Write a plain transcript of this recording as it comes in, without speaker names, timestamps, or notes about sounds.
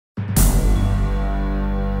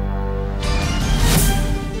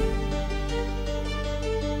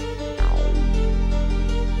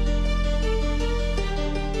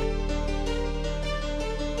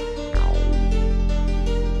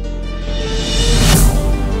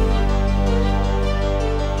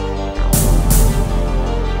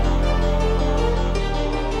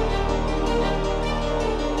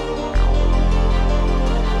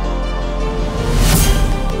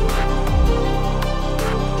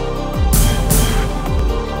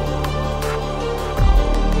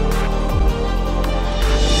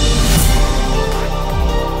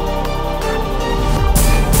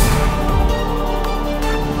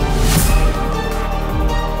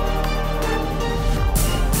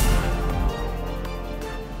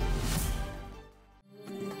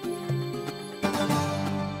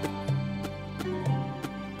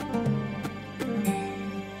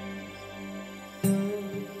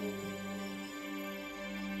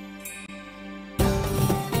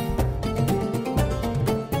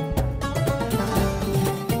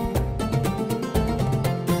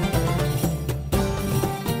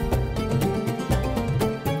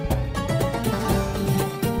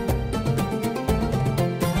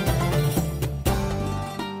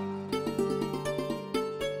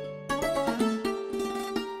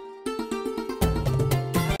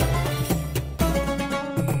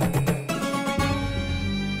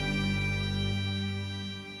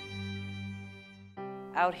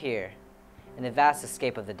Out here, in the vast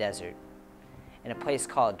escape of the desert, in a place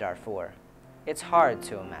called Darfur, it's hard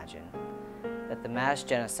to imagine that the mass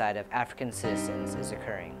genocide of African citizens is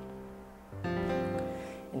occurring.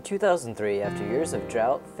 In 2003, after years of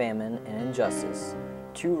drought, famine, and injustice,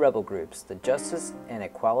 two rebel groups, the Justice and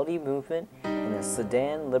Equality Movement and the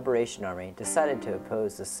Sudan Liberation Army, decided to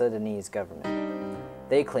oppose the Sudanese government.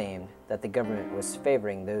 They claimed that the government was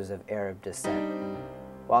favoring those of Arab descent,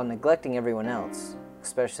 while neglecting everyone else,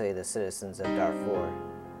 especially the citizens of Darfur.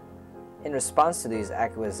 In response to these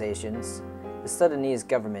accusations, the Sudanese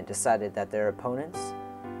government decided that their opponents,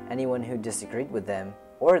 anyone who disagreed with them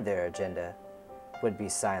or their agenda, would be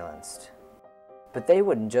silenced. But they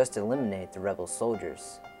wouldn't just eliminate the rebel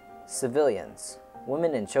soldiers. Civilians,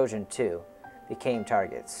 women and children too, became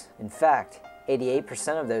targets. In fact,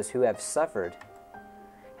 88% of those who have suffered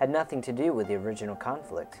had nothing to do with the original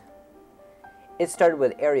conflict. It started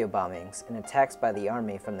with aerial bombings and attacks by the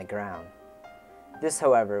army from the ground. This,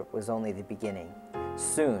 however, was only the beginning.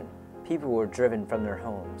 Soon, people were driven from their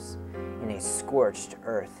homes in a scorched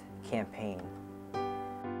earth campaign.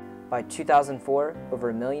 By 2004, over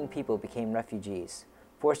 1 million people became refugees,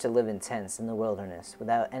 forced to live in tents in the wilderness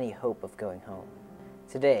without any hope of going home.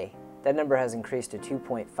 Today, that number has increased to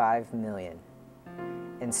 2.5 million,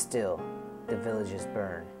 and still, the villages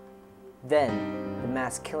burn. Then, the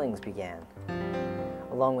mass killings began,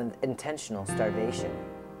 along with intentional starvation,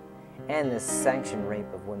 and the sanctioned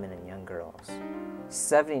rape of women and young girls.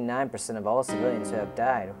 79% of all civilians who have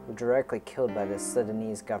died were directly killed by the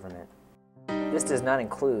Sudanese government. This does not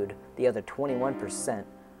include the other 21%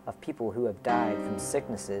 of people who have died from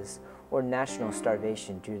sicknesses or national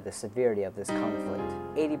starvation due to the severity of this conflict.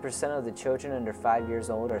 80% of the children under 5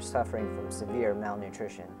 years old are suffering from severe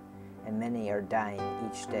malnutrition, and many are dying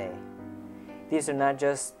each day. These are not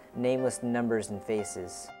just nameless numbers and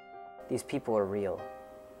faces. These people are real,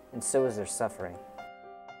 and so is their suffering.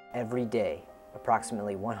 Every day,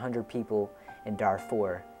 approximately 100 people in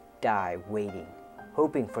Darfur die waiting,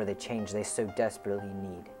 hoping for the change they so desperately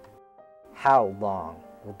need. How long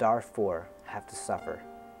will Darfur have to suffer?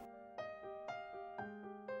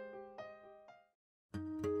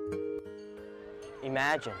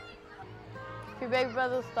 Imagine your baby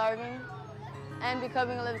brother starving and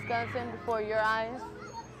becoming a living skeleton before your eyes.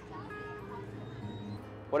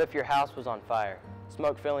 what if your house was on fire,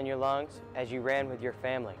 smoke filling your lungs as you ran with your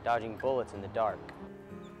family, dodging bullets in the dark?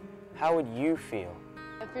 How would you feel?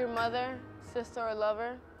 If your mother, sister, or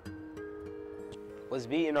lover was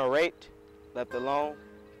beaten or raped, left alone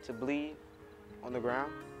to bleed on the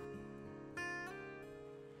ground?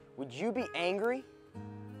 Would you be angry?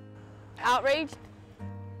 outraged?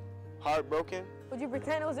 Heartbroken? Would you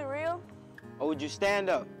pretend it wasn't real? Or would you stand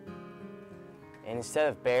up? And instead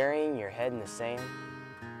of burying your head in the sand,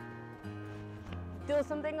 Do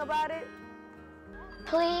something about it?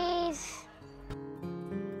 Please.